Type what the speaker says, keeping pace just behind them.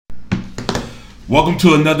Welcome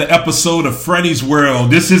to another episode of Freddie's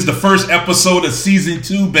World. This is the first episode of Season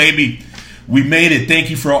 2, baby. We made it. Thank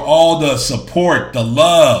you for all the support, the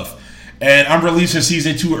love. And I'm releasing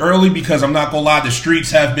Season 2 early because I'm not going to lie, the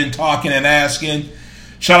streets have been talking and asking.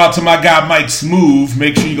 Shout out to my guy, Mike Smooth.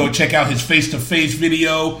 Make sure you go check out his face-to-face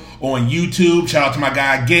video on YouTube. Shout out to my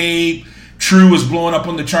guy, Gabe. True is blowing up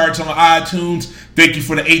on the charts on iTunes. Thank you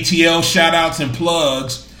for the ATL shout-outs and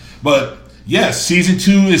plugs. But yes, Season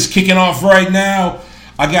 2 is kicking off right now.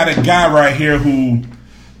 I got a guy right here who,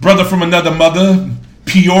 brother from another mother,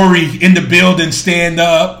 Peori in the building, stand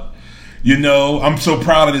up. You know, I'm so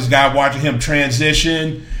proud of this guy, watching him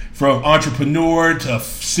transition from entrepreneur to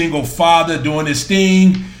single father, doing his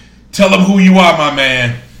thing. Tell him who you are, my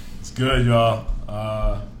man. It's good, y'all.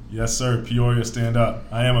 Yes, sir, Peoria, stand up.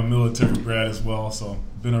 I am a military grad as well, so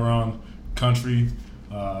been around country,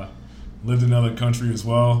 lived in another country as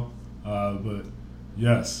well. But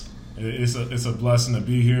yes, it's a blessing to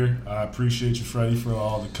be here. I appreciate you, Freddie, for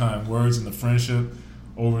all the kind words and the friendship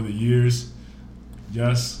over the years.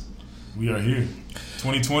 Yes, we are here.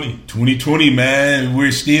 2020, man.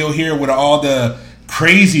 We're still here with all the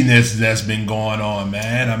craziness that's been going on,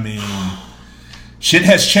 man. I mean, shit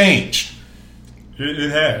has changed.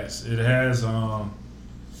 It has.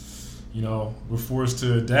 You know, we're forced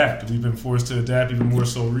to adapt. We've been forced to adapt even more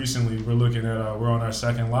so recently. We're looking at we're on our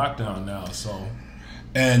second lockdown now. So,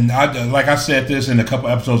 and like I said this in a couple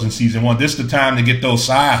episodes in Season 1, this is the time to get those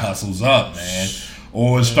side hustles up, man.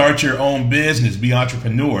 Or start your own business, be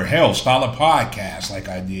entrepreneur. Hell, start a podcast like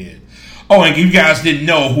I did. Oh, and you guys didn't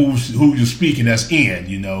know who you're speaking. That's Ian,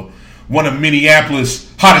 you know. One of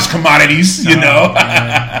Minneapolis' hottest commodities, you know.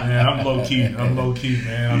 Man, I'm low key,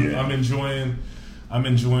 man. I'm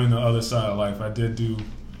enjoying the other side of life. I did do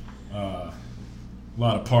a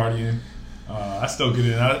lot of partying. I still get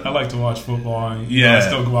in. I like to watch football. And, I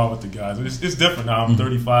still go out with the guys. It's different now. I'm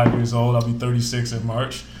 35 years old. I'll be 36 in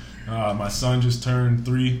March. My son just turned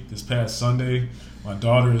 3 this past Sunday. My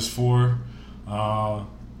daughter is 4. Like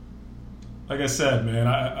I said, man,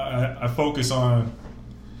 I focus on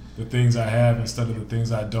the things I have instead of the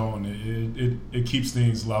things I don't. It keeps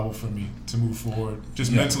things level for me to move forward.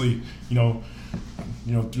 Just mentally, you know,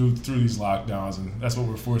 through these lockdowns, and that's what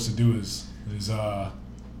we're forced to do. Is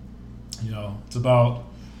you know, it's about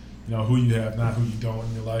who you have, not who you don't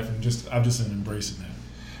in your life, and I've just been embracing that.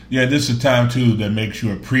 Yeah, this is a time too that makes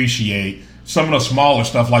you appreciate some of the smaller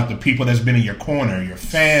stuff, like the people that's been in your corner, your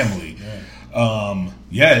family.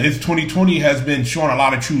 It's 2020 has been showing a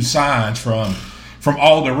lot of true signs from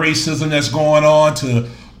all the racism that's going on to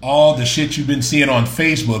all the shit you've been seeing on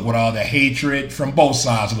Facebook with all the hatred from both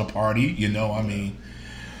sides of the party, you know, I mean.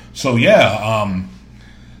 So,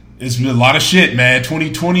 it's been a lot of shit, man.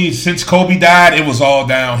 2020, since Kobe died, it was all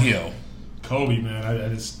downhill. Kobe, man, I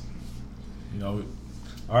just,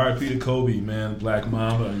 R.I.P. to Kobe, man, Black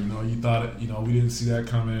Mamba. You thought it, we didn't see that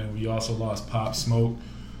coming. We also lost Pop Smoke.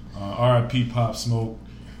 R.I.P. Pop Smoke.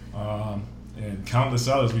 And countless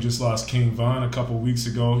others. We just lost King Von a couple weeks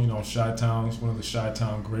ago. Chi-Town's one of the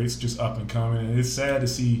Chi-Town greats, just up and coming. And it's sad to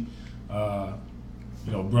see,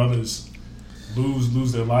 brothers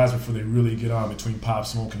lose their lives before they really get on between Pop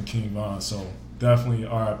Smoke and King Von. So definitely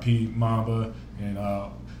R.I.P. Mamba and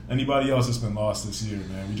anybody else that's been lost this year,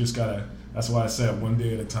 man. We just gotta. That's why I said one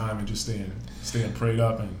day at a time and just staying prayed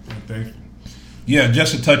up and thankful. Yeah,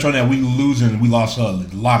 just to touch on that, we lost a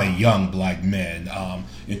lot of young black men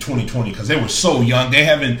in 2020 because they were so young.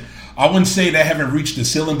 I wouldn't say they haven't reached the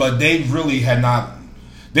ceiling, but they really have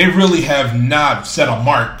not set a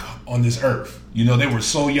mark on this earth. They were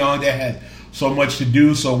so young, they had so much to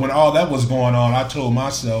do. So when all that was going on, I told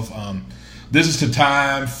myself, this is the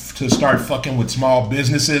time to start fucking with small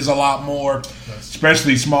businesses a lot more,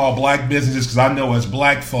 especially small black businesses, because I know as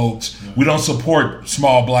black folks, we don't support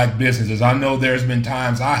small black businesses. I know there's been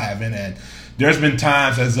times I haven't, and there's been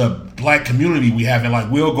times as a black community we haven't.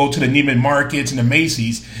 Like, we'll go to the Neiman Markets and the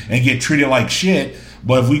Macy's and get treated like shit,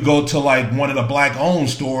 but if we go to like one of the black-owned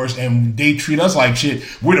stores and they treat us like shit,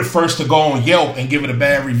 we're the first to go on Yelp and give it a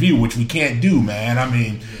bad review, which we can't do, man. I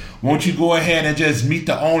mean, won't you go ahead and just meet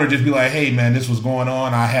the owner, just be like, hey, man, this was going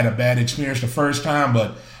on. I had a bad experience the first time,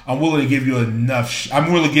 but I'm willing to give you another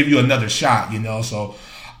shot, So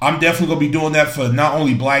I'm definitely going to be doing that for not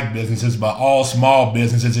only black businesses, but all small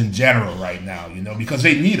businesses in general right now, because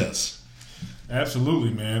they need us.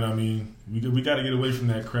 Absolutely, man. I mean, we got to get away from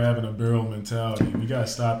that crab in a barrel mentality. We got to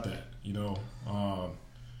stop that,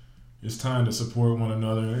 It's time to support one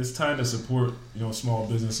another. It's time to support, small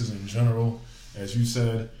businesses in general, as you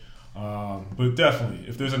said. But definitely,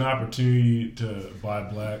 if there's an opportunity to buy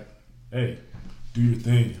black, hey, do your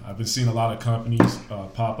thing. I've been seeing a lot of companies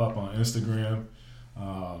pop up on Instagram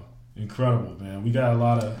incredible, man. We got a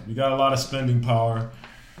lot of spending power.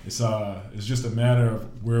 It's just a matter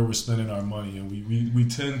of where we're spending our money, and we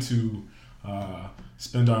tend to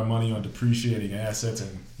spend our money on depreciating assets,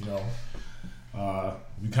 and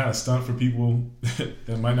we kind of stunt for people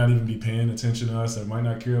that might not even be paying attention to us, that might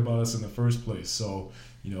not care about us in the first place. So,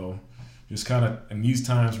 just kind of in these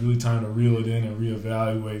times, really time to reel it in and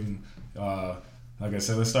reevaluate. And like I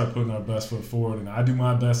said, let's start putting our best foot forward. And I do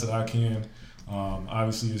my best that I can.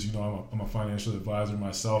 Obviously, as you know, I'm a financial advisor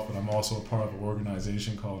myself, but I'm also a part of an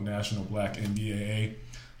organization called National Black NBAA.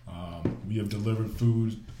 We have delivered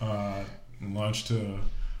food and lunch to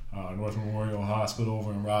North Memorial Hospital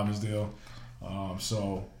over in Robbinsdale.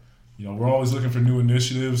 So, we're always looking for new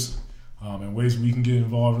initiatives and ways we can get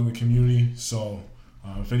involved in the community. So,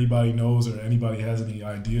 if anybody knows or anybody has any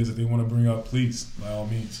ideas that they want to bring up, please, by all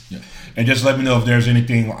means. Yeah. And just let me know if there's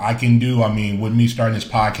anything I can do. I mean, with me starting this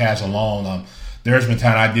podcast alone, there's been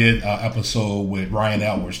time I did an episode with Ryan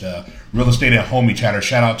Edwards, the real estate and homie chatter.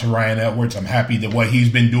 Shout out to Ryan Edwards. I'm happy that what he's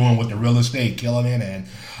been doing with the real estate, killing it. And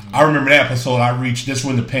I remember that episode I reached this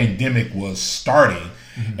when the pandemic was starting.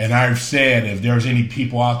 And I've said if there's any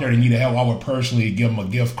people out there that need help, I would personally give them a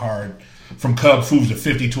gift card from Cub Foods of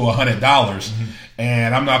 $50 to $100.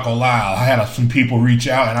 And I'm not gonna lie, I had some people reach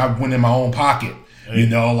out, and I went in my own pocket. I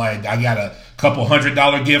got a couple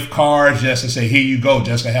 $100 gift cards just to say, here you go,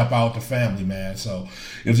 just to help out the family, man. So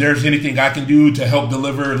if there's anything I can do to help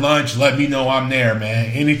deliver lunch, let me know. I'm there,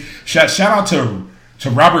 man. Shout out to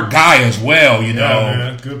Robert Guy as well. Yeah,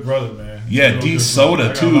 man, good brother, man. Yeah, D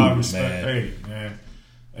Soda too, man. Hey, man.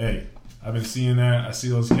 Hey, I've been seeing that. I see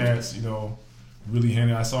those cats, really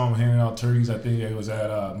I saw them handing out turkeys. I think it was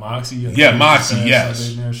at Moxie. Yeah, Moxie, yes.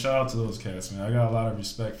 Sunday, man. Shout out to those cats, man. I got a lot of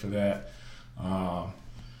respect for that.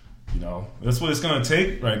 That's what it's going to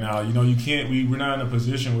take right now. We're not in a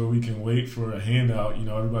position where we can wait for a handout.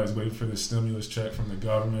 Everybody's waiting for the stimulus check from the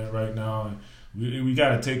government right now. And we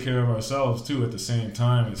got to take care of ourselves, too, at the same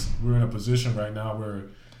time. We're in a position right now where,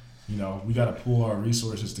 we got to pull our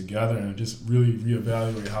resources together and just really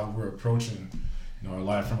reevaluate how we're approaching our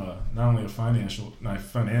life from not only not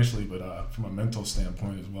financially, but from a mental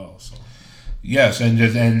standpoint as well. So, yes,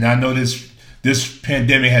 and I know this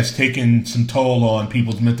pandemic has taken some toll on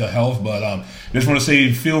people's mental health, but just want to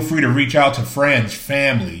say, feel free to reach out to friends,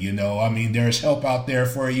 family. There's help out there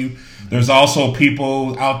for you. There's also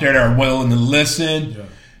people out there that are willing to listen.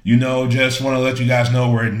 Yeah. Just want to let you guys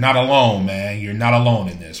know we're not alone, man. You're not alone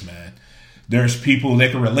in this, man. There's people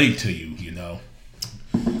that can relate to you.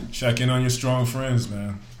 Check in on your strong friends,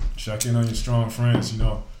 man. Check in on your strong friends.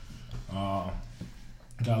 Got a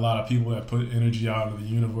lot of people that put energy out into the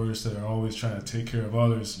universe that are always trying to take care of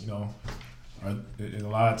others. A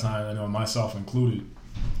lot of times, I know myself included,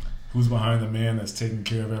 who's behind the man that's taking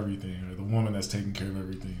care of everything, or the woman that's taking care of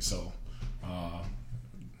everything. So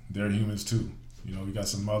they're humans too. We got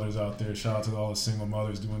some mothers out there. Shout out to all the single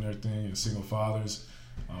mothers doing their thing, and single fathers.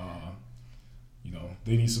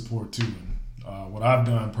 They need support too. And what I've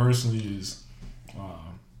done personally is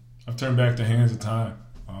I've turned back the hands of time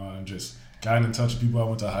and just gotten in touch with people I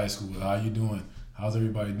went to high school with. How you doing? How's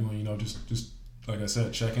everybody doing? Just like I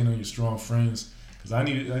said, check in on your strong friends, because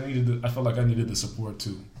I felt like I needed the support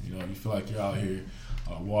too. You feel like you're out here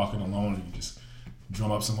walking alone, and you just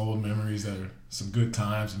drum up some old memories that are some good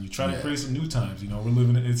times, and you try to create some new times.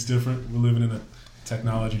 It's different. We're living in a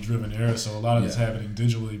technology-driven era, so a lot of it's happening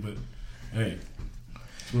digitally, but hey,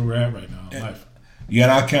 it's where we're at right now in life. Yeah,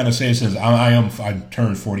 and I kind of say, since I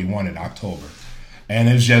turned 41 in October, and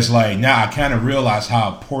it's just like now I kind of realize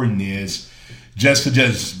how important it is just to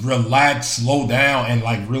relax, slow down, and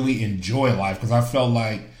like really enjoy life, because I felt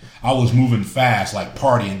like I was moving fast, like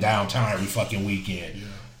partying downtown every fucking weekend,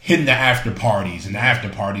 hitting the after parties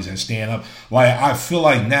and staying up. Like I feel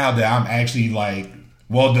like now that I'm actually like,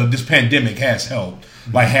 this pandemic has helped.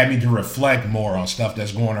 Like, had me to reflect more on stuff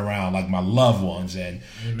that's going around, like my loved ones, and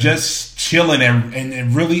just chilling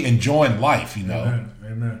and really enjoying life,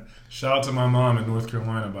 Amen. Shout out to my mom in North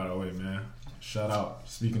Carolina, by the way, man. Shout out.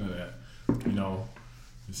 Speaking of that,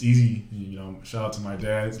 it's easy. Shout out to my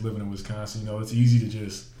dad. He's living in Wisconsin. It's easy to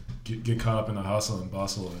just get caught up in the hustle and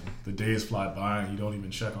bustle, and the days fly by, and you don't even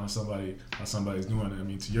check on how somebody's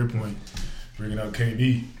doing. To your point, bringing up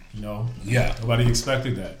KB, nobody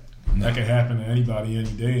expected that. No. That could happen to anybody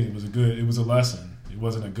any day. It was a lesson. It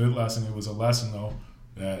wasn't a good lesson. It was a lesson though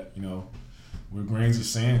that we're grains of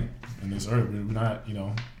sand in this earth. We're not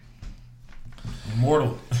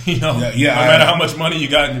immortal. No matter how much money you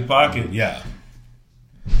got in your pocket. Yeah.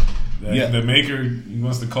 The maker, he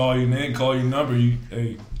wants to call your name, call your number.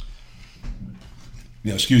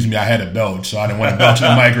 excuse me, I had a belch, so I didn't want to belch in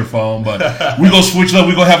the microphone. But we're going to switch up.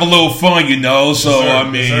 We're going to have a little fun, So, yes, sir. I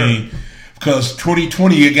mean, because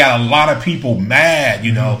 2020, it got a lot of people mad,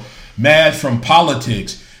 mad from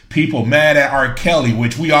politics. People mad at R. Kelly,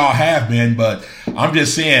 which we all have been, but I'm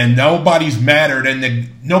just saying nobody's madder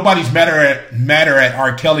at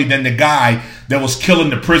R. Kelly than the guy that was killing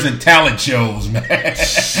the prison talent shows, man. You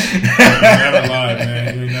never lied,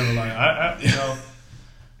 man. You never lied.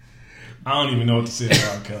 I don't even know what to say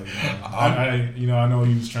about R. Kelly. Man. I know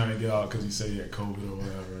he was trying to get out because he said he had COVID or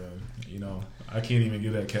whatever. And, I can't even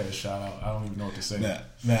give that cat a shout out. I don't even know what to say. Man,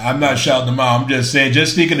 I'm not shouting him out. I'm just saying,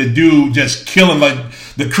 just thinking the dude just killing like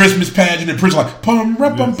the Christmas pageant in prison, like bum,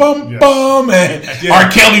 bum, bum, bum, and R.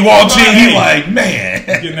 Kelly walks in, he like, man,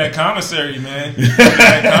 getting that commissary, man. Dude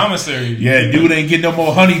ain't getting no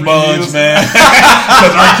more honey buns, man.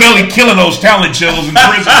 Because R. Kelly killing those talent shows in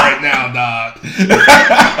prison right now, dog.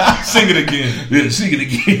 Sing it again. Yeah, sing it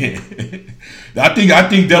again. I think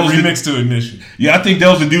that was remix to Ignition. Yeah, I think that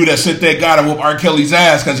was the dude that sent that guy to whoop R. Kelly's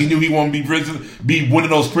ass because he knew he won't be one of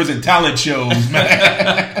those prison talent shows,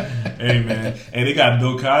 man. Hey, man. Hey, they got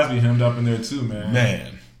Bill Cosby hemmed up in there too, man.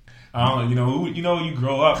 Man, I don't know. You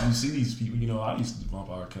grow up, you see these people. I used to bump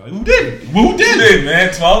R. Kelly. Who didn't? Who did,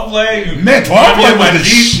 man? 12 play. Man, 12 play with the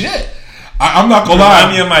shit. I'm not gonna lie.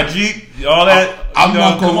 Me and my Jeep, all that. I'm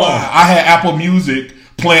not gonna lie. I had Apple Music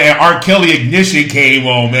playing, R. Kelly Ignition came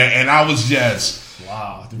on, man, and I was just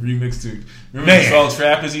wow. The remix to remember the song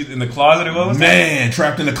 "Trapped in the Closet." Or what was that?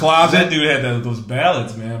 Trapped in the Closet. That dude had those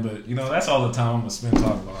ballads, man. But that's all the time I'm gonna spend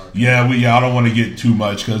talking about R. Kelly. Yeah, I don't want to get too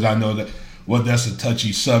much because I know that that's a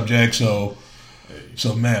touchy subject. So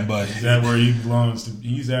man, but he's at where he belongs to.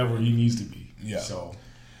 He's at where he needs to be. Yeah. So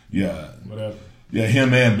whatever. Yeah,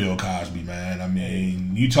 him and Bill Cosby, man. I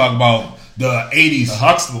mean, you talk about the 80s. The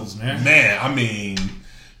Huxtables, man. Man, I mean,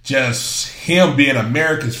 just him being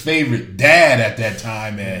America's favorite dad at that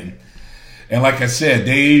time. And like I said,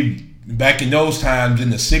 back in those times in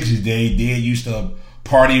the 60s, they used to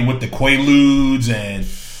party with the Quaaludes and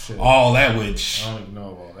all that, which I don't even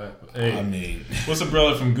know about that. But, hey, I mean, what's the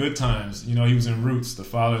brother from Good Times? He was in Roots, the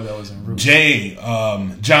father that was in Roots.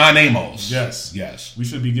 John Amos. Yes. We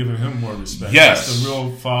should be giving him more respect. Yes. That's the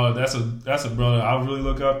real father. That's a brother I really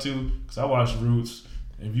look up to because I watched Roots.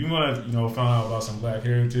 If you want to, find out about some black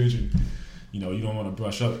heritage and, you don't want to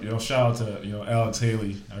brush up, shout out to, Alex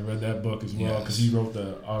Haley. I read that book as well because he wrote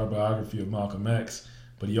the autobiography of Malcolm X.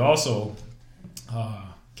 But he also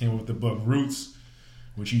came up with the book Roots,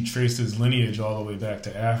 which he traced his lineage all the way back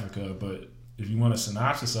to Africa. But if you want a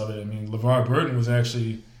synopsis of it, I mean, LeVar Burton was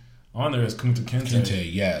actually on there as Kunta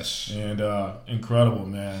Kinte. Yes. And incredible,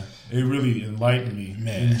 man. It really enlightened me.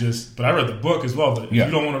 Man. But I read the book as well. But if you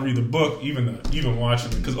don't want to read the book, even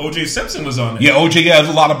watching it. Because O.J. Simpson was on it. Yeah, O.J. There's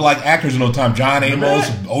a lot of black actors in those time. John Amos,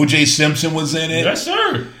 O.J. Simpson was in it. Yes,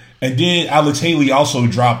 sir. And then Alex Haley also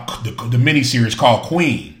dropped the miniseries called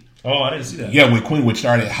Queen. Oh, I didn't see that. Yeah, with Queen, which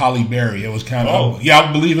started Halle Berry. It was kind of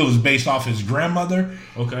I believe it was based off his grandmother.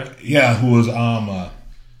 Okay. Yeah, who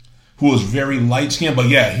was very light skinned, but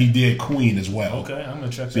yeah, he did Queen as well. Okay, I'm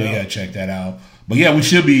gonna check that out. Yeah, check that out. But yeah, we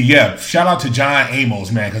should be shout out to John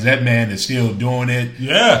Amos, man, because that man is still doing it.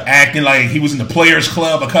 Yeah, acting like he was in the Players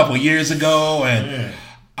Club a couple years ago, and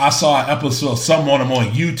I saw an episode of some on him on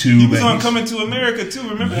YouTube. He was on Coming to America too.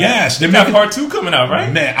 Remember? Yes, they got part 2 coming out,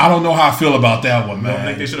 right? Man, I don't know how I feel about that one, man. Don't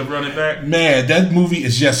think they should have run it back? Man, that movie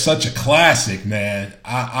is just such a classic, man.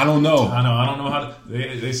 I don't know. I don't know how to.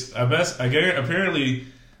 Apparently.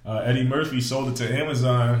 Eddie Murphy sold it to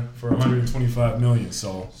Amazon for $125 million,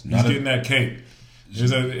 so he's getting that cake.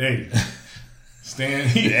 There's not a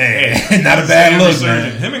bad look,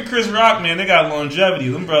 man. Him and Chris Rock, man, they got longevity.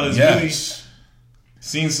 Them brothers really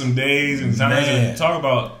seen some days and times and talk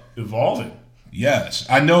about evolving. Yes,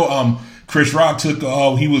 I know. Chris Rock took.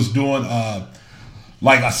 He was doing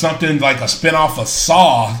something like a spinoff of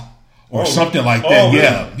Saw or something like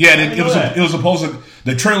that. It was supposed to.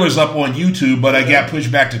 The trailer's up on YouTube, but I got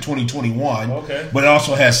pushed back to 2021. Okay. But it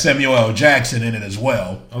also has Samuel L. Jackson in it as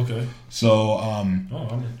well. Okay. So,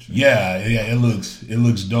 it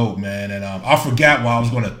looks dope, man. And I forgot what I was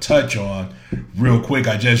going to touch on real quick.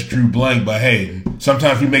 I just drew blank, but hey,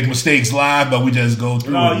 sometimes we make mistakes live, but we just go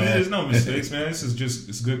through it, man. There's no mistakes, man.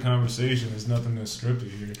 It's good conversation. There's nothing that's scripted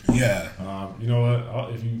here. Yeah. You know what?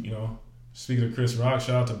 If speaking of Chris Rock,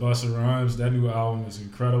 shout out to Busta Rhymes. That new album is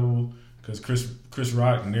incredible. Because Chris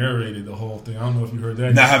Rock narrated the whole thing. I don't know if you heard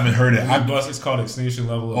that. No, I haven't heard it. It's called Extinction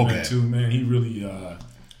Level of Man 2. Man, he really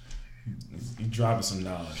He dropping some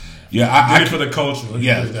knowledge, man. Yeah, I did it for the culture.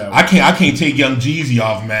 Yeah, I can't take Young Jeezy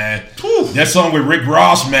off, man. Whew. That song with Rick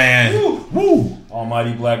Ross, man. Woo.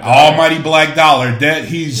 Almighty Black Dollar. Almighty Black Dollar. That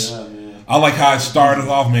he's. Yeah, man. I like how it started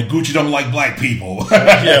off, man. Gucci don't like black people.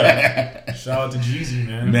 Yeah. Shout out to Jeezy,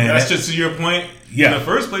 man. That's just to your point. Yeah. In the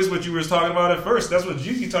first place, what you were talking about at first, that's what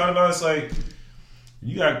Jeezy talking about. It's like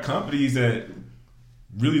you got companies that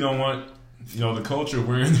really don't want, the culture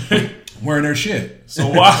wearing their shit. So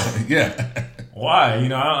why? Yeah. Why?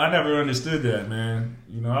 I never understood that, man.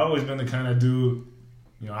 I've always been the kind of dude.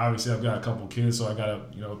 Obviously I've got a couple kids, so I gotta,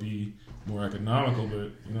 be more economical.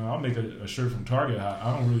 But I'll make a shirt from Target.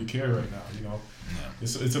 I don't really care right now.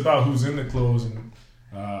 It's about who's in the clothes, and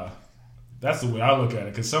that's the way I look at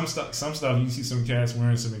it. Because some stuff you see some cats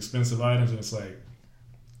wearing some expensive items, and it's like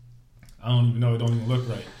I don't even know. It don't even look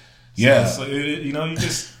right. So yeah. So you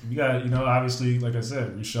got obviously, like I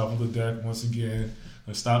said, reshuffle the deck once again.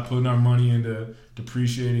 Let's stop putting our money into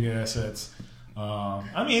depreciating assets.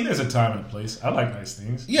 There's a time and a place. I like nice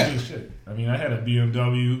things. Yeah. Shit. I had a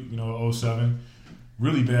BMW, 07.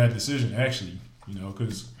 Really bad decision, actually,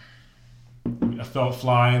 because I felt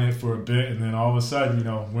fly in it for a bit, and then all of a sudden,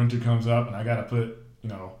 winter comes up, and I got to put,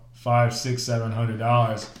 $500, $600,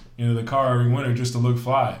 $700 into the car every winter just to look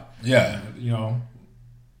fly. Yeah. And,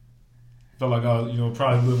 felt like I was,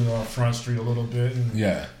 probably living on Front Street a little bit,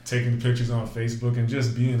 and taking pictures on Facebook and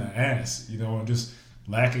just being an ass, and just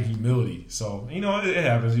lacking humility. So, it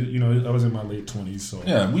happens. I was in my late 20s, so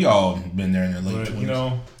yeah, we all been there in the late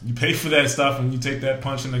 20s. You pay for that stuff, and you take that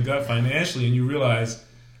punch in the gut financially, and you realize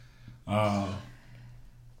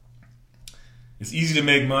it's easy to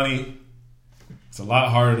make money. It's a lot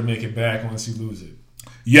harder to make it back once you lose it.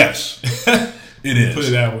 Yes, it is. Put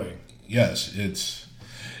it that way. Yes,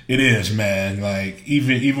 it is, man. Like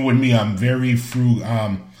even with me, I'm very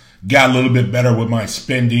frugal. Got a little bit better with my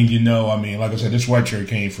spending. Like I said, this sweatshirt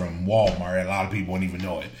came from Walmart. A lot of people wouldn't even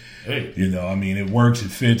know it. Hey, it works,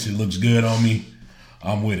 it fits, it looks good on me.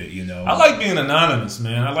 I'm with it. I like being anonymous,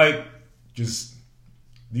 man. I like just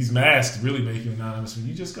these masks really make you anonymous. When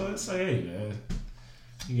you just go and say, hey, man,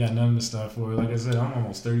 you got nothing to start for. Like I said, I'm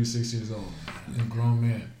almost 36 years old. I'm a grown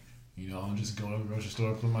man. I'm just going to the grocery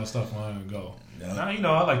store, put my stuff on, and go. Yeah.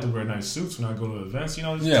 Now, I like to wear nice suits when I go to events.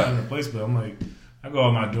 There's time and place, but I'm like, I go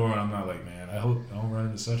out my door and I'm not like, man, I hope I don't run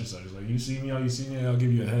into such and such. It's like, you see me, I'll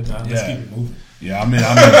give you a head nod. Let's keep it moving. Yeah,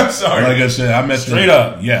 I'm sorry. Like I said, I'm at straight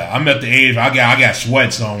up. Yeah, I'm at the age I got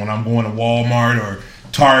sweats on when I'm going to Walmart or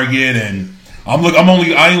Target, and I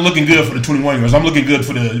ain't looking good for the 21-year-olds. I'm looking good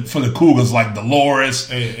for the cougars like Dolores,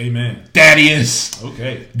 hey, amen, Thaddeus,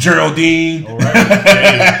 okay, Geraldine. All right,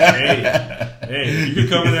 hey, you could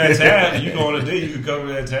cover that tab. You go on a date, you could cover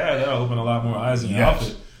that tab. That'll open a lot more eyes in your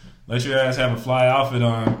outfit. Let your ass have a fly outfit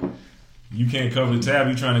on. You can't cover the tab.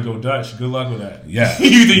 You trying to go Dutch. Good luck with that. Yeah,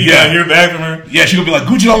 you think you gotta hear back from her? Yeah, she gonna be like,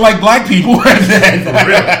 Gucci don't like black people. For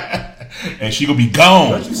real. And she gonna be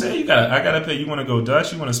gone. What you say? I gotta pay. You want to go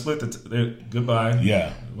Dutch? You want to split the goodbye?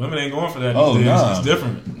 Yeah. Women ain't going for that. Oh no, it's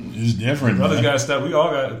different. It's different. Brothers gotta step.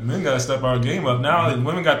 Men gotta step our game up now.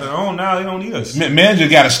 Women got their own. Now they don't need us. Men just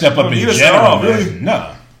gotta step up in general. Really?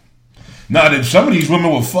 No. That some of these women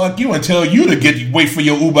will fuck you and tell you to wait for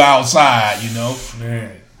your Uber outside.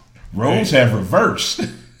 Man, roles have reversed.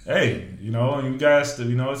 Hey, you guys,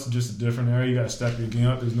 it's just a different area. You gotta step your game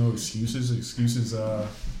up. There's no excuses.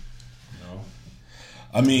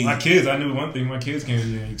 My kids, I knew one thing. My kids can't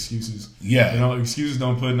do any excuses. Yeah. Excuses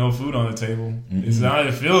don't put no food on the table. Mm-hmm. It's not,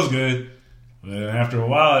 it feels good. But after a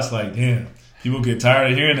while, it's like, damn, people get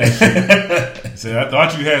tired of hearing that shit. Say, I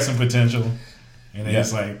thought you had some potential. And then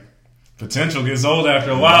it's like, potential gets old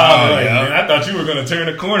after a while. Man, I thought you were going to turn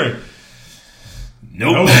the corner.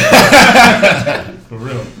 Nope. For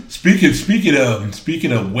real.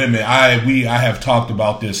 Speaking of women, I have talked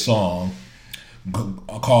about this song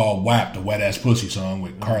called WAP, the Wet Ass Pussy song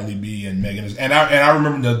with Carly B and Megan. And I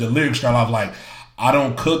remember the lyrics start off like, I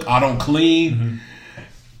don't cook, I don't clean. Mm-hmm.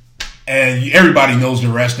 And everybody knows the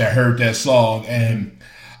rest that heard that song. And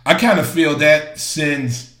I kind of feel that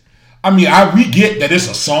since, we get that it's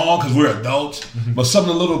a song because we're adults, but some of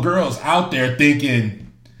the little girls out there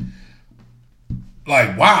thinking,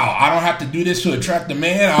 like, wow, I don't have to do this to attract a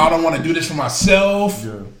man. I don't want to do this for myself.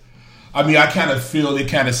 Yeah. I kind of feel it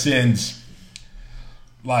kind of sends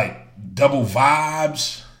like double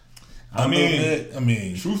vibes.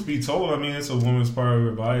 Truth be told, it's a woman's part of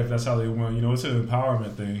her body. If that's how they want, it's an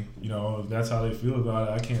empowerment thing. If that's how they feel about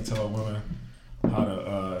it, I can't tell a woman how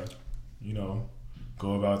to,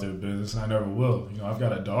 go about their business. And I never will. I've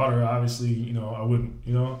got a daughter. Obviously, I wouldn't.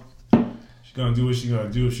 She's gonna do what she's gonna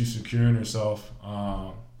do if she's secure in herself.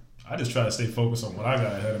 I I just try to stay focused on what I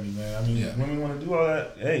got ahead of me, man. I mean, Yeah. women want to do all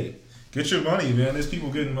that. Hey, get your money, man. There's people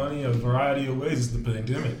getting money a variety of ways. It's the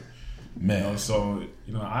pandemic, Man. you know. So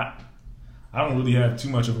I don't really have too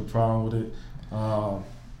much of a problem with it.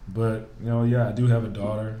 But yeah, I do have a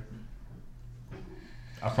daughter.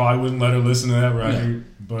 I probably wouldn't let her listen to that record,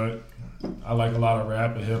 but I like a lot of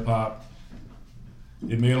rap and hip hop.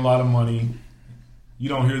 It made a lot of money. You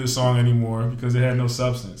don't hear the song anymore because it had no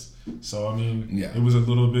substance. So I mean, it was a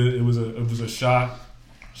little bit. It was a shock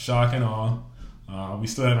and awe. We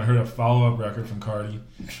still haven't heard a follow up record from Cardi.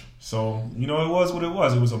 So it was what it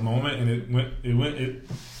was. It was a moment, and it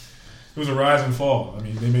was a rise and fall. I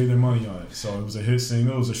mean, they made their money on it. So it was a hit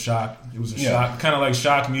single. It was a shock. It was a shock, kind of like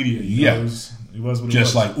shock media. It was what it was.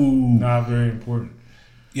 Just like, ooh. Not very important.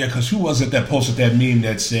 Yeah, because who was it that posted that meme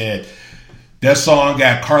that said that song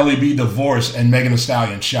got Carly B divorced and Megan Thee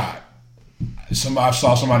Stallion shot? I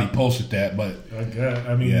saw somebody posted that, but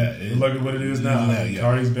I mean, look at what it is now.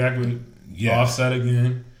 Cardi's back with Offset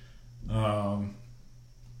again.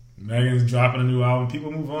 Megan's dropping a new album.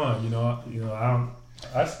 People move on. I don't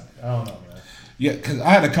know, man. Yeah, because I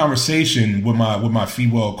had a conversation with my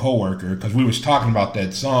female coworker because we was talking about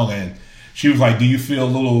that song, and she was like, "Do you feel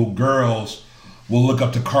little girls will look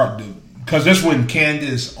up to Cardi?" Because this when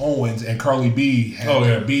Candace Owens and Carly B had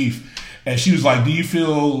their beef, and she was like, "Do you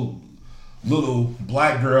feel little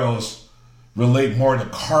black girls relate more to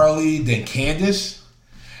Carly than Candace?"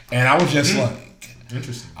 And I was just like,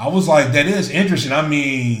 interesting. I was like, that is interesting. I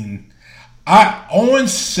mean,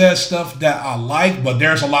 Owens says stuff that I like, but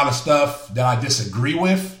there's a lot of stuff that I disagree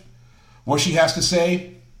with what she has to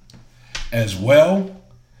say as well.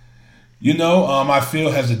 I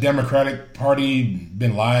feel, has the Democratic Party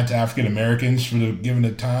been lying to African Americans for given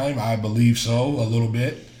the time? I believe so, a little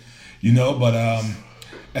bit. But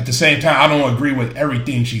at the same time, I don't agree with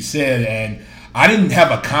everything she said, and I didn't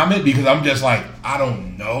have a comment because I'm just like, I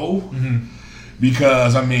don't know. Mm-hmm.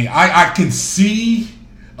 Because I mean, I can see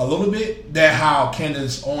a little bit that how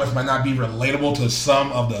Candace Owens might not be relatable to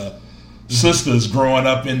some of the sisters growing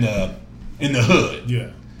up in the hood.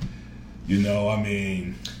 Yeah.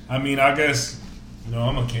 I mean, I guess,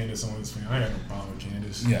 I'm a Candace Owens fan. I got no problem with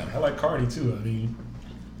Candace. Yeah. I like Cardi, too. I mean,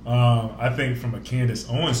 I think from a Candace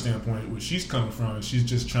Owens standpoint, where she's coming from, is she's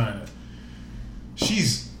just trying to...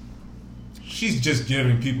 She's just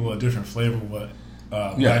giving people a different flavor of what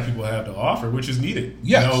black people have to offer, which is needed.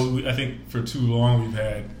 Yes. I think for too long we've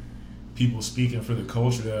had people speaking for the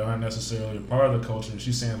culture that aren't necessarily a part of the culture.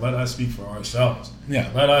 She's saying, let us speak for ourselves.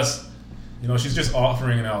 Yeah. Let us... she's just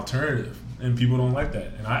offering an alternative. And people don't like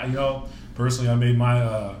that. And I, personally, I made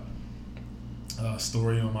my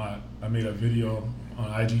story I made a video on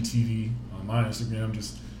IGTV on my Instagram,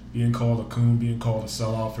 just being called a coon, being called a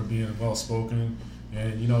sellout for being well spoken,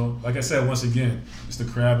 and like I said, once again, it's the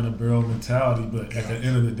crab in a barrel mentality. But at the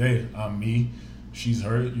end of the day, I'm me, she's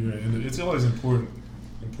her. It's always important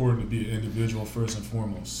to be an individual first and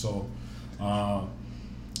foremost. So.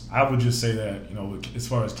 I would just say that, as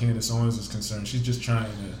far as Candace Owens is concerned, she's just trying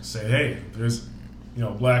to say, hey, there's,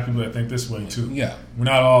 black people that think this way too. Yeah. We're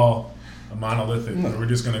not all monolithic. No. We're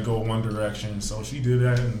just going to go one direction. So she did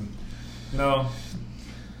that, and,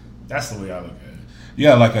 that's the way I look at it.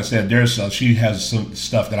 Yeah, like I said, she has some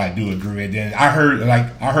stuff that I do agree with. And I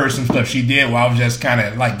heard some stuff she did where I was just kind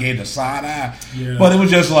of gave the side eye. Yeah. But it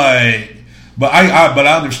was just like... But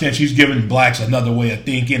I understand she's giving blacks another way of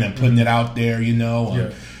thinking and putting it out there,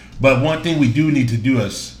 Yeah. But one thing we do need to do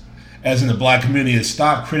as in the black community is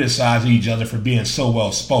stop criticizing each other for being so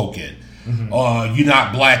well spoken. Mm-hmm. You're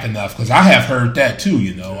not black enough, because I have heard that too.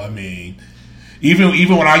 I mean, even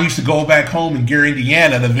when I used to go back home in Gary,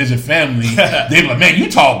 Indiana to visit family, they'd be like, "Man,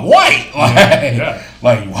 you talk white.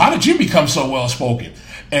 Like, how did you become so well spoken?"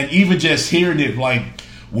 And even just hearing it, like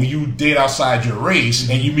when you date outside your race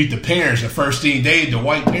and you meet the parents, the first thing the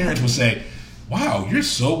white parents would say, "Wow, you're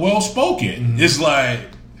so well spoken." Mm-hmm. It's like.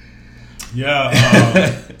 Yeah,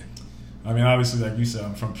 I mean, obviously, like you said,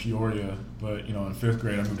 I'm from Peoria, but in 5th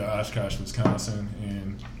grade, I moved to Oshkosh, Wisconsin,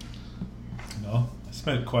 and I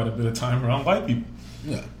spent quite a bit of time around white people.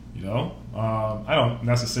 Yeah, I don't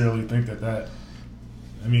necessarily think that.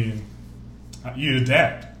 I mean, you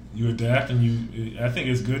adapt, and I think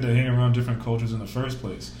it's good to hang around different cultures in the first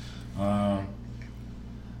place. And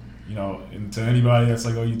to anybody that's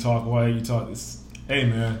like, "Oh, you talk white, hey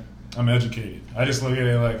man, I'm educated." I just look at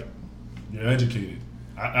it like. You're educated.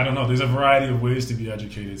 I don't know. There's a variety of ways to be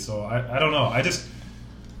educated. So I don't know. I just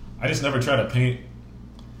never try to paint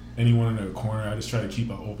anyone in a corner. I just try to keep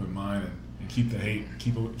an open mind and keep the hate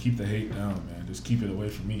down, man. Just keep it away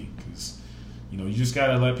from me, because you just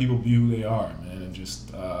gotta let people be who they are, man, and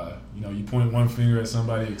just you point one finger at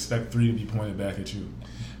somebody, expect 3 to be pointed back at you.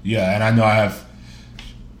 Yeah, and I know I have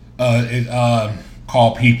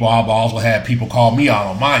called people. I've also had people call me out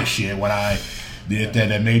on my shit when I did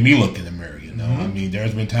that made me look in the mirror. I mean,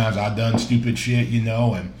 there's been times I've done stupid shit,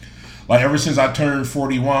 and like ever since I turned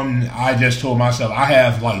 41, I just told myself I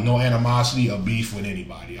have like no animosity or beef with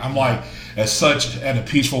anybody. I'm like at a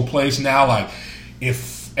peaceful place now. Like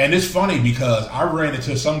and it's funny because I ran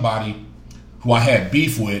into somebody who I had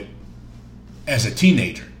beef with as a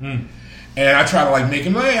teenager. And I try to like make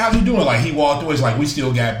him, hey, how's he doing? Like he walked away, he's like, we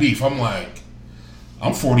still got beef. I'm like,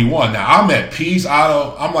 I'm 41 now. I'm at peace.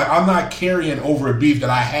 I'm not carrying over a beef that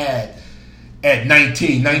I had at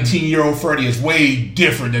 19. 19-year-old Freddie is way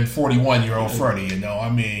different than 41-year-old Freddie. I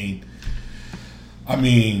mean,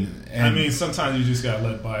 sometimes you just gotta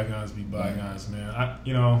let bygones be bygones, man.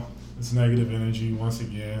 It's negative energy once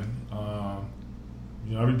again.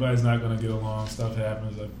 Everybody's not gonna get along. Stuff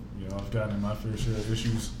happens. I've gotten in my fair share of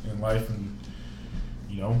issues in life, and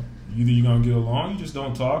either you're gonna get along, you just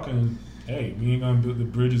don't talk, and hey, we ain't gonna build the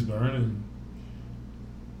bridges burn and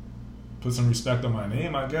put some respect on my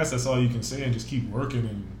name. I guess that's all you can say, and just keep working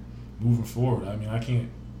and moving forward. I mean, I can't,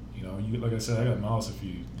 like I said, I got mouths to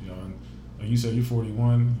feed, and like you said, you're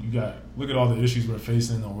 41. Look at all the issues we're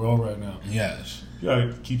facing in the world right now. Yes. You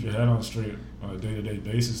gotta keep your head on straight on a day-to-day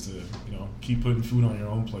basis to, keep putting food on your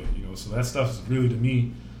own plate. So that stuff is really, to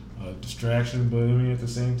me, a distraction. But I mean, at the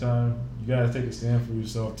same time, you gotta take a stand for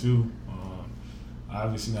yourself too.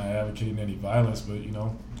 Obviously, not advocating any violence, but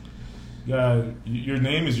your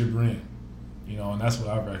name is your brand. And that's what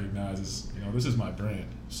I recognize is, this is my brand.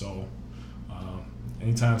 So,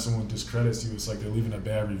 anytime someone discredits you, it's like they're leaving a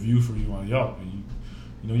bad review for you on Yelp. And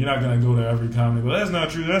you're not gonna go to every comment and go, that's not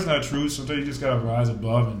true, that's not true. Sometimes you just gotta rise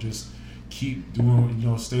above and just keep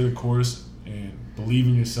doing, stay the course and believe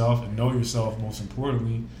in yourself and know yourself, most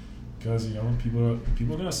importantly, because people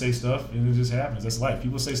are gonna say stuff and it just happens. That's life.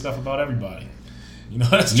 People say stuff about everybody.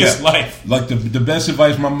 That's just life. Like the best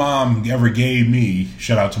advice my mom ever gave me,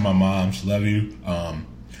 shout out to my moms, love you.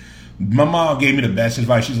 My mom gave me the best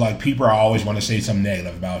advice. She's like, people always want to say something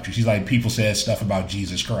negative about you. She's like, people said stuff about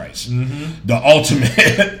Jesus Christ. Mm-hmm. The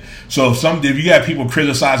ultimate. So if you got people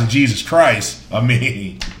criticizing Jesus Christ, I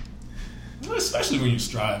mean. Especially when you're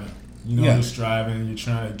striving. You're striving, you're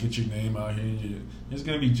trying to get your name out here. There's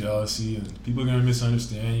going to be jealousy, and people are going to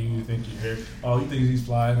misunderstand you. You think he thinks he's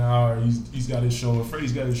fly now, or he's got his show.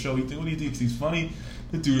 Freddie's got his show. What do you think? He's funny?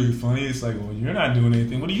 The dude is funny. It's like, well, you're not doing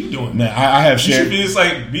anything. What are you doing? Man, I have shared. It's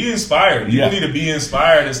like, be inspired. People need to be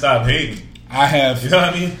inspired and stop hating. I have. You know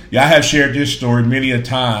what I mean? Yeah, I have shared this story many a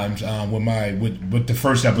times with the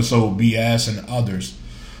first episode, BS, and others.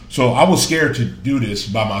 So I was scared to do this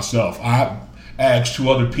by myself. I asked 2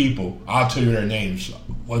 other people. I'll tell you their names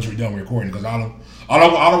once we're done recording, because I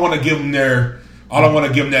don't want to give them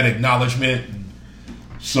that acknowledgement.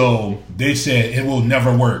 So they said it will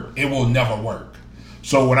never work. It will never work.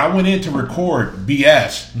 So when I went in to record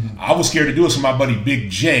BS, I was scared to do it. So my buddy Big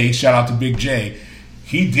J, shout out to Big J,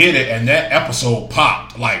 he did it, and that episode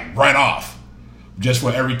popped like right off, just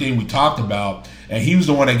for everything we talked about. And he was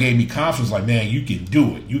the one that gave me confidence, like, man, you can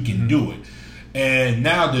do it. You can do it. And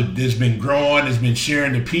now there's been growing, there's been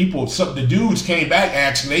sharing to people. So the dudes came back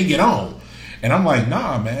asking, they get on. And I'm like,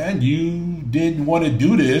 nah, man, you didn't want to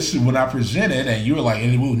do this when I presented, and you were like,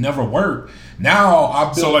 it will never work. Now I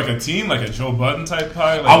built. So like a team, like a Joe Budden type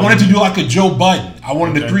pie? I wanted to do like a Joe Budden. I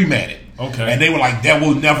wanted to 3-man it. Okay. And they were like, that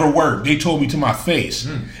will never work. They told me to my face.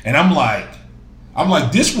 And I'm like,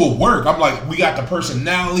 this will work. I'm like, we got the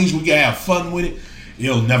personalities, we can have fun with it.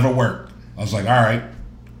 It'll never work. I was like, all right.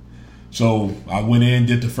 So I went in,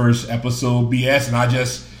 did the first episode BS, and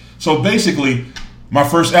so basically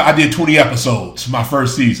I did 20 episodes my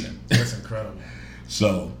first season. That's incredible.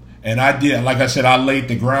 So, and I did, like I said, I laid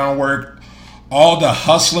the groundwork. All the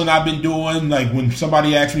hustling I've been doing, like when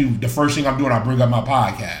somebody asks me, the first thing I'm doing, I bring up my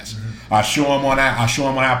podcast. I show them on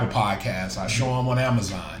Apple Podcasts. I show them on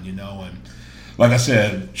Amazon, and like I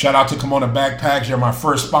said, shout out to Kimona Backpacks. They're my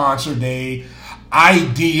first sponsor. I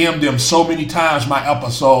DM'd them so many times my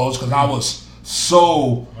episodes because I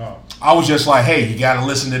was just like, hey, you got to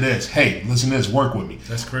listen to this. Hey, listen to this. Work with me.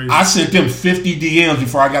 That's crazy. I sent them 50 DMs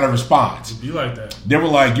before I got a response. It'd be like that. They were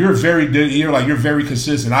like, you're very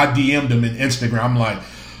consistent. I DM'd them in Instagram. I'm like,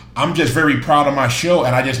 I'm just very proud of my show,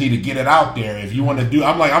 and I just need to get it out there. If you want to do,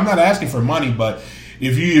 I'm like, I'm not asking for money, but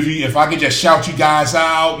if I could just shout you guys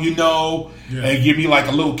out, and give me like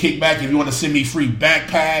a little kickback, if you want to send me free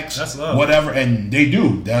backpacks, that's love. Whatever, and they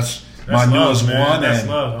do. That's my love, newest man. one. That's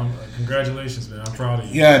love. Congratulations, man. I'm proud of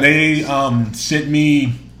you. Yeah, they sent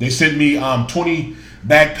me They sent me 20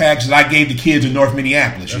 backpacks that I gave the kids in North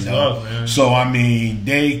Minneapolis. That's you know, love, man. So I mean,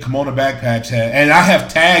 they Kimona Backpacks and I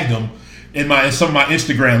have tagged them in some of my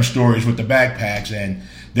Instagram stories with the backpacks, and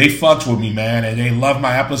they fucks with me, man, and they love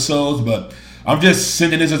my episodes. But I'm just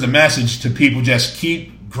sending this as a message to people: just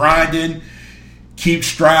keep grinding, keep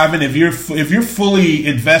striving. If you're fully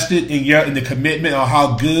invested in the commitment on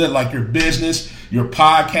how good, like your business, your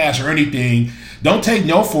podcast, or anything, don't take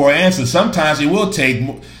no for an answer. Sometimes it will take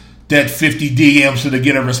that 50 DMs to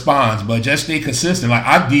get a response, but just stay consistent. Like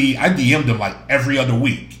I DM'd them like every other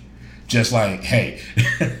week, just like, hey.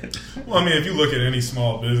 Well, I mean, if you look at any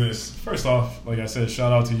small business, first off, like I said,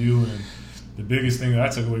 shout out to you. And the biggest thing that I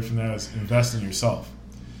took away from that is invest in yourself.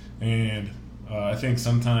 And I think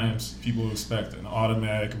sometimes people expect an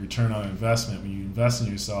automatic return on investment when you invest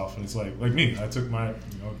in yourself. And it's like me, I took my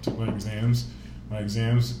exams. My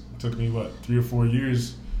exams took me 3 or 4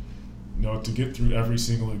 years, to get through every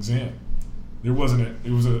single exam. There was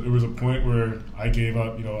a point where I gave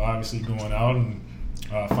up, obviously going out, and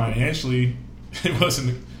financially it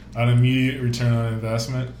wasn't an immediate return on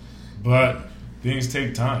investment, but things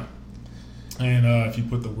take time. And if you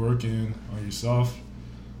put the work in on yourself,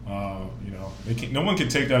 no one can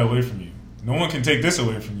take that away from you. No one can take this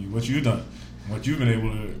away from you, what you've done, what you've been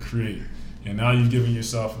able to create. And now you've given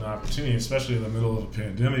yourself an opportunity, especially in the middle of a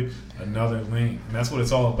pandemic, another lane. And that's what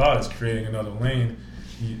it's all about, is creating another lane.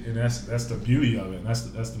 And that's the beauty of it. And that's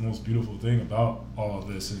the most beautiful thing about all of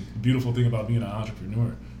this, and the beautiful thing about being an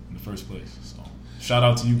entrepreneur in the first place. So shout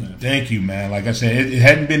out to you, man. Thank you, man. Like I said, it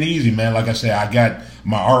hadn't been easy, man. Like I said, I got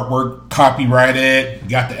my artwork copyrighted,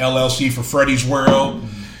 got the LLC for Freddy's World,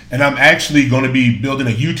 and I'm actually going to be building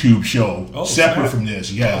a YouTube show separate from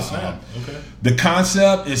this. Yeah. Okay. The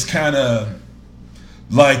concept is kind of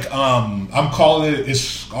like I'm calling it.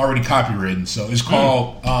 It's already copywritten, so it's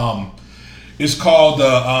called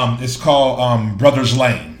Brothers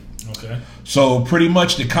Lane. Okay. So pretty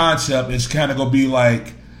much the concept is kind of gonna be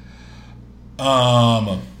like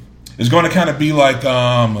it's going to kind of be like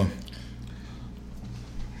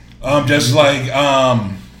just like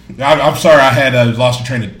I'm sorry, I had lost the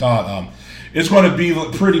train of thought. It's going to be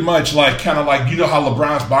pretty much like kind of like, how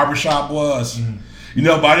LeBron's barbershop was. Mm-hmm.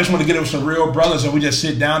 But I just want to get with some real brothers and we just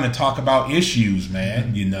sit down and talk about issues,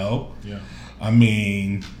 man. Mm-hmm. Yeah. I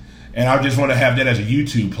mean, and I just want to have that as a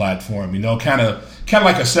YouTube platform. Kind of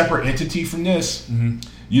like a separate entity from this. Mm-hmm.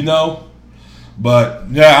 But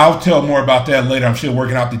yeah, I'll tell more about that later. I'm still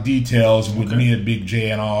working out the details with me and Big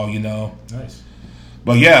J and all. Nice.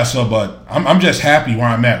 But yeah, but I'm just happy where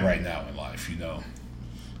I'm at right now in life.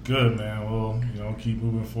 Good, man. Well, keep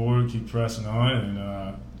moving forward, keep pressing on, and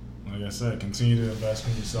like I said, continue to invest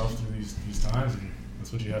in yourself through these times, and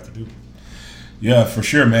that's what you have to do. Yeah, for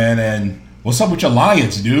sure, man. And what's up with your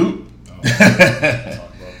Lions, dude? Talk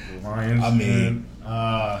about the Lions. I mean,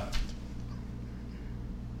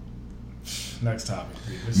 next topic.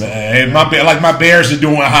 Man, my Bears are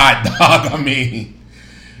doing hot, dog. I mean,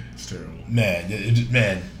 it's terrible,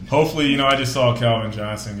 man. Hopefully, I just saw Calvin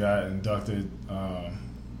Johnson got inducted,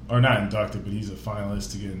 or not inducted, but he's a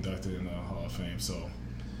finalist to get inducted in the Hall of Fame. So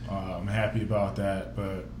I'm happy about that.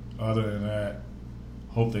 But other than that,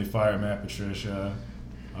 hope they fire Matt Patricia.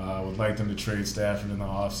 Would like them to trade Stafford in the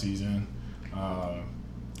offseason.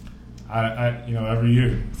 Every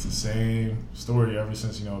year it's the same story ever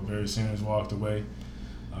since Barry Sanders walked away.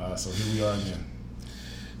 So here we are again.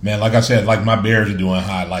 Man, like I said, like my Bears are doing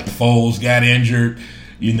hot. Like Foles got injured.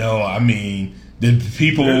 I mean, the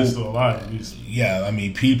people. They're still alive. Yeah, I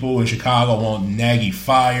mean, people in Chicago want Nagy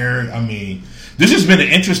fired. I mean, this has been an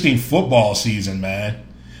interesting football season, man.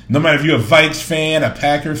 No matter if you're a Vikes fan, a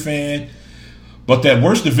Packer fan. But that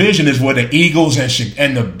worst division is where the Eagles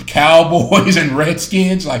and the Cowboys and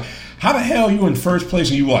Redskins. Like, how the hell are you in first place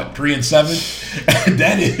and you 3-7?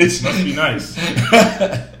 That is must be nice.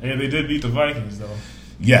 Hey, they did beat the Vikings though.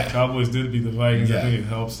 Yeah, the Cowboys did beat the Vikings. Yeah. I think it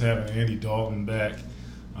helps having Andy Dalton back.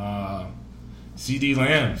 CD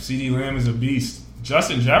Lamb is a beast.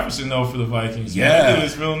 Justin Jefferson though for the Vikings. Yeah,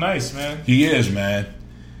 it's real nice, man. He is, man.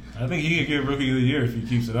 I think he could get Rookie of the Year if he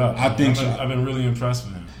keeps it up. I've been really impressed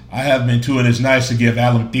with him. I have been too, and it's nice to give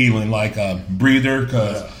Adam Thielen like a breather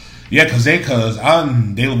because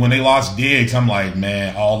when they lost Diggs, I'm like,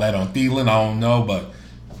 man, all that on Thielen, I don't know, but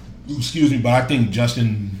I think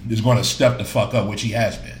Justin is going to step the fuck up, which he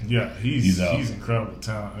has been. Yeah, he's incredible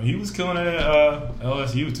talent. I mean, he was killing it at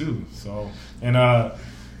LSU too. So, and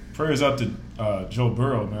prayers up to Joe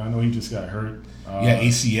Burrow, man. I know he just got hurt.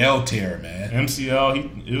 ACL tear, man.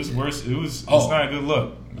 MCL, it was worse. It's not a good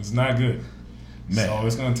look. It's not good. Man. So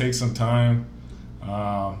it's going to take some time,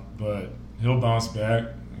 but he'll bounce back.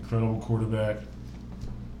 Incredible quarterback.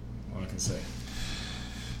 all I can say.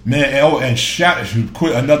 Man, and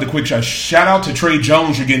another quick shot. Shout out to Trey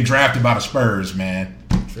Jones for getting drafted by the Spurs, man.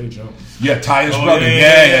 Trey Jones. Yeah, Tyus brother.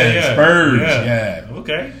 Yeah. Spurs. Yeah.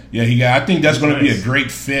 Okay. Yeah, I think that's going to be a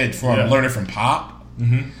great fit for learning from Pop.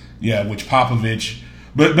 Mm-hmm. Yeah, which Popovich.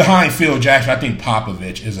 But behind Phil Jackson, I think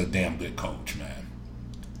Popovich is a damn good coach, man.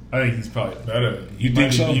 I think he's probably better. You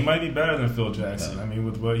think so? He might be better than Phil Jackson. Yeah. I mean,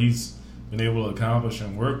 with what he's been able to accomplish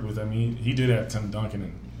and work with. I mean, he did have Tim Duncan.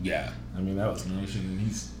 And, yeah. I mean, that was nation.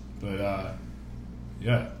 I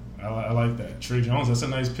like that. Trey Jones, that's a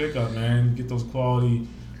nice pickup, man. Get those quality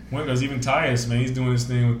wingers. Even Tyus, man, he's doing his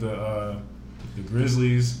thing with the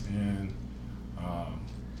Grizzlies, and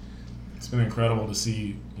it's been incredible to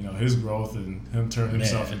see his growth and him turn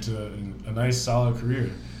himself into a nice, solid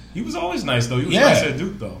career. He was always nice, though. He was nice at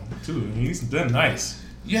Duke, though, too. I mean, he's been nice.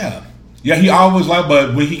 Yeah. Yeah, he always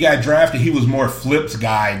but when he got drafted, he was more Flip's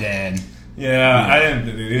guy than... Yeah,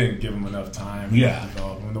 they didn't give him enough time. Yeah.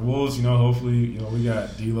 And the Wolves, hopefully, we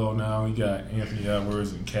got D'Lo now, we got Anthony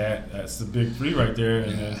Edwards and Cat. That's the big three right there.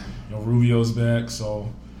 And then, Rubio's back,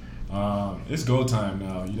 so it's go time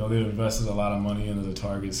now. They've invested a lot of money into the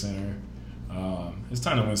Target Center. It's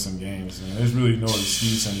time to win some games, man. There's really no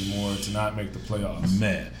excuse anymore to not make the playoffs.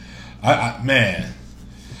 Man, I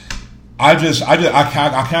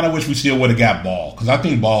kind of wish we still would have got Ball, because I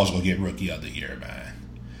think Ball is going to get Rookie of the Year, man.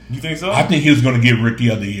 You think so? I think he was going to get Rookie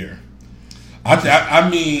of the Year. I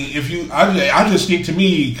just think, to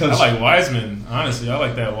me, because I like Wiseman. Honestly, I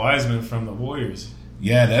like that Wiseman from the Warriors.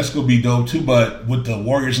 Yeah, that's going to be dope too. But with the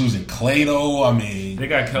Warriors losing Klay, though, I mean, they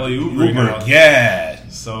got Kelly Oubre now. Yeah.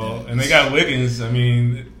 So and they got Wiggins. I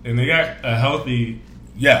mean, and they got a healthy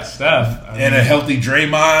Steph and a healthy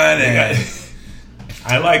Draymond.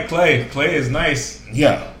 I like Klay. Klay is nice.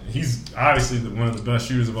 Yeah. He's obviously one of the best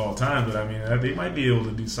shooters of all time, but I mean, they might be able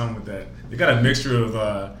to do something with that. They got a mixture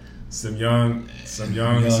of some young, some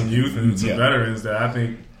youth, and some veterans that I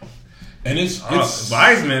think. And it's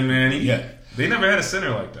Wiseman, man. They never had a center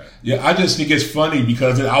like that. Yeah, I just think it's funny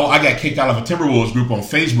because I got kicked out of a Timberwolves group on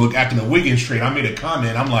Facebook after the Wiggins trade. I made a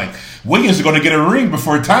comment. I'm like, Wiggins is going to get a ring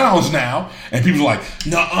before Towns now. And people are like,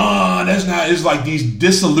 nuh-uh, that's not. It's like these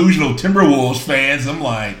disillusional Timberwolves fans. I'm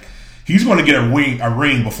like, he's going to get a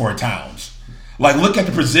ring before Towns. Like, look at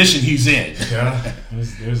the position he's in. Yeah,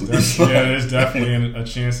 there's definitely a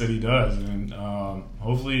chance that he does. And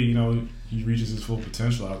hopefully, he reaches his full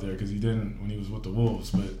potential out there, because he didn't when he was with the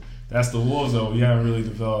Wolves. But that's the Wolves, though. We haven't really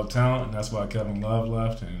developed talent, and that's why Kevin Love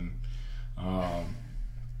left. And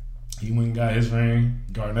he went and got his ring.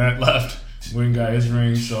 Garnett left, went and got his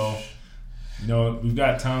ring. So, we've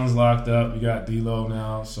got Towns locked up. We got D'Lo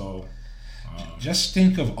now. So, just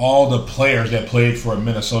think of all the players that played for a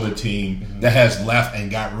Minnesota team that has left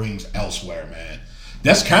and got rings elsewhere, man.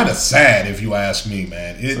 That's kind of sad, if you ask me,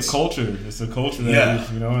 man. It's a culture. It's a culture that,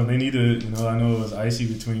 and they need to, I know it was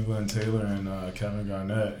icy between Glenn Taylor and Kevin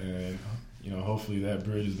Garnett, and, hopefully that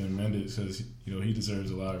bridge has been mended, because, he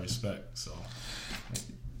deserves a lot of respect, so.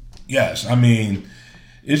 Yes, I mean,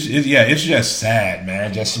 it's just sad,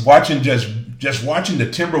 man. Just watching the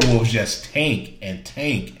Timberwolves just tank and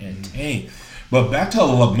tank and tank. But back to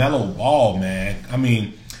LaMelo Ball, man. I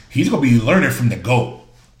mean, he's going to be learning from the GOAT.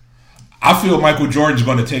 I feel Michael Jordan's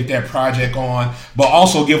going to take that project on, but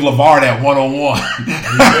also give LeVar that one-on-one.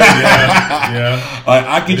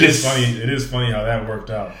 Yeah. It is funny how that worked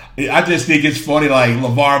out. I just think it's funny. Like,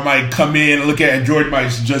 LeVar might come in and look at it, and Jordan might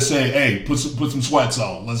just say, "Hey, put some sweats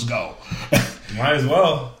on. Let's go." Might as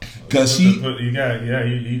well. Because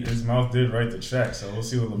his mouth did write the check. So we'll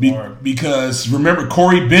see what LeVar. Because remember,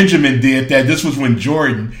 Corey Benjamin did that. This was when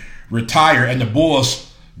Jordan retired, and the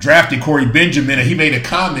Bulls drafted Corey Benjamin, and he made a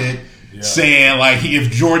comment. Yeah. Saying, like,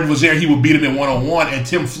 if Jordan was there, he would beat him in one-on-one, and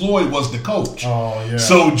Tim Floyd was the coach. Oh, yeah.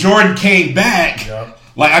 So Jordan came back. Yep.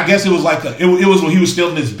 Like, I guess it was like it was when he was still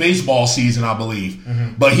in his baseball season, I believe.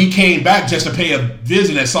 Mm-hmm. But he came back just to pay a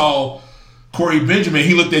visit and saw Corey Benjamin.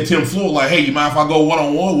 He looked at Tim Floyd like, "Hey, you mind if I go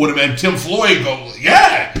one-on-one with him?" And Tim Floyd goes,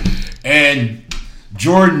 "Yeah." And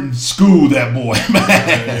Jordan schooled that boy, man.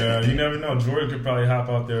 Yeah, you never know. Jordan could probably hop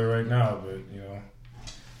out there right now, but,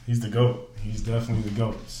 he's the GOAT. He's definitely the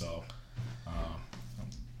GOAT, so.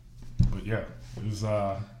 But yeah, it was.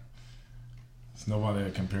 It's nobody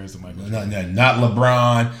that compares to Michael Jordan. Not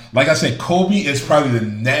LeBron. Like I said, Kobe is probably the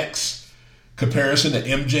next comparison to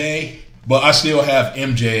MJ, but I still have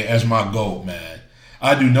MJ as my GOAT, man.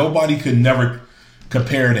 I do. Nobody could never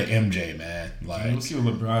compare to MJ, man. Like, we'll see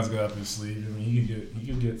what LeBron's got up his sleeve. I mean, he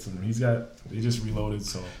could get some. They just reloaded,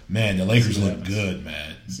 so. Man, the Lakers look good,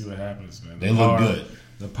 man. See what happens, man. They look good.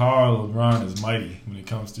 The power of LeBron is mighty when it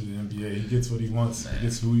comes to the NBA. He gets what he wants. He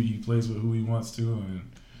gets he plays with who he wants to, and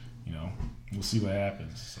we'll see what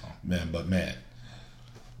happens. So. Man.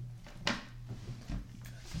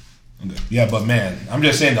 Okay. Yeah, but man, I'm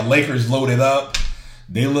just saying the Lakers loaded up.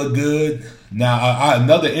 They look good. Now,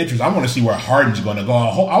 another interest. I want to see where Harden's going to go.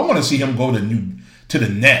 I want to see him go to the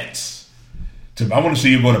Nets. I want to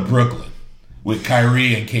see him go to Brooklyn with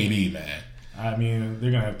Kyrie and KD, man. I mean,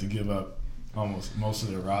 they're going to have to give up almost most of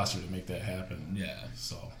their roster to make that happen. Yeah.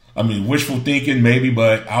 So. I mean, wishful thinking maybe,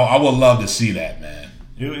 but I would love to see that, man.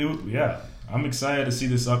 Yeah. I'm excited to see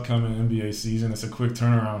this upcoming NBA season. It's a quick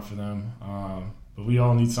turnaround for them. But we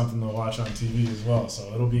all need something to watch on TV as well.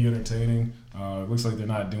 So it'll be entertaining. It looks like they're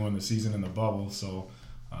not doing the season in the bubble. So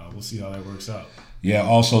we'll see how that works out. Yeah,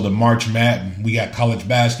 also the March Madness. We got college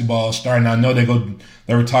basketball starting. I know they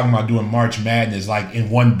were talking about doing March Madness like in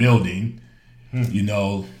one building.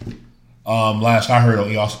 Last I heard on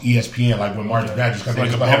ESPN, like when March Madness comes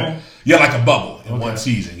like a bubble? Yeah, like a bubble in one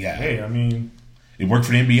season. Yeah. Hey, I mean, it worked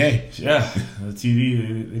for the NBA. Yeah, the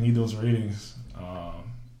TV they need those ratings.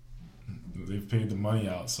 They've paid the money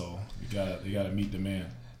out, so they gotta meet demand.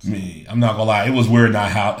 I'm not gonna lie, it was weird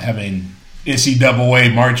not having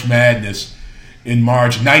NCAA March Madness in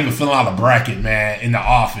March, not even filling out a bracket, man, in the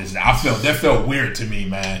office. That felt weird to me,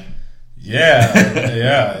 man.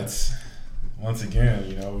 Yeah. It's once again,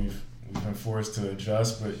 we've been forced to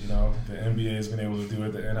adjust, but the NBA has been able to do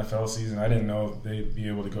it. The NFL season, I didn't know they'd be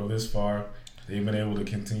able to go this far. They've been able to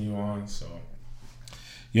continue on, so.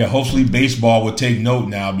 Yeah, hopefully baseball would take note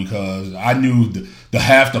now because I knew the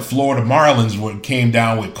half the Florida Marlins came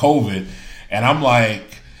down with COVID, and I'm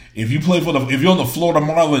like, if you're on the Florida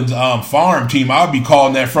Marlins farm team, I'd be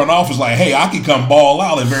calling that front office like, hey, I can come ball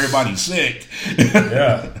out if everybody's sick.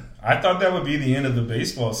 Yeah, I thought that would be the end of the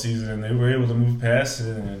baseball season, and they were able to move past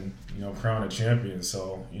it and crown a champion.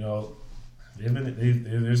 So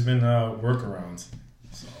there's been workarounds.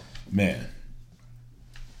 So. Man.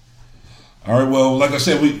 All right, well, like I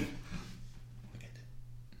said, we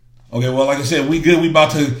good. We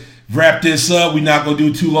about to wrap this up. We're not going to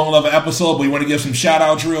do too long of an episode, but we want to give some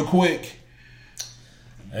shout-outs real quick.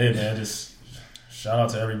 Hey, man, just shout out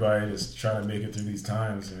to everybody that's trying to make it through these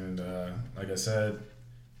times. And like I said,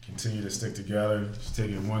 continue to stick together. Just take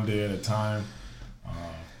it one day at a time.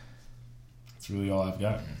 That's really all I've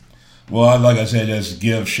got. Well, like I said, just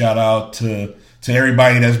give shout-out to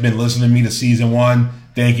everybody that's been listening to me to Season 1.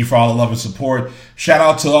 Thank you for all the love and support. Shout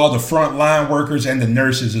out to all the frontline workers and the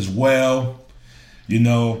nurses as well.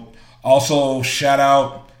 Also shout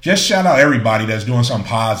out everybody that's doing something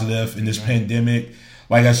positive in this pandemic.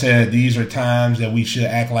 Like I said, these are times that we should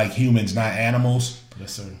act like humans, not animals.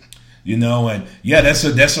 Yes, sir. And yeah, that's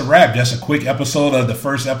a wrap. That's a quick episode of the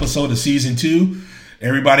first episode of Season 2.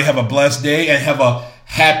 Everybody have a blessed day and have a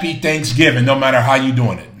happy Thanksgiving, no matter how you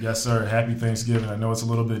doing it. Yes, sir. Happy Thanksgiving. I know it's a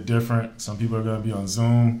little bit different. Some people are going to be on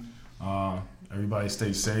Zoom. Everybody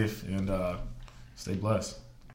stay safe and stay blessed.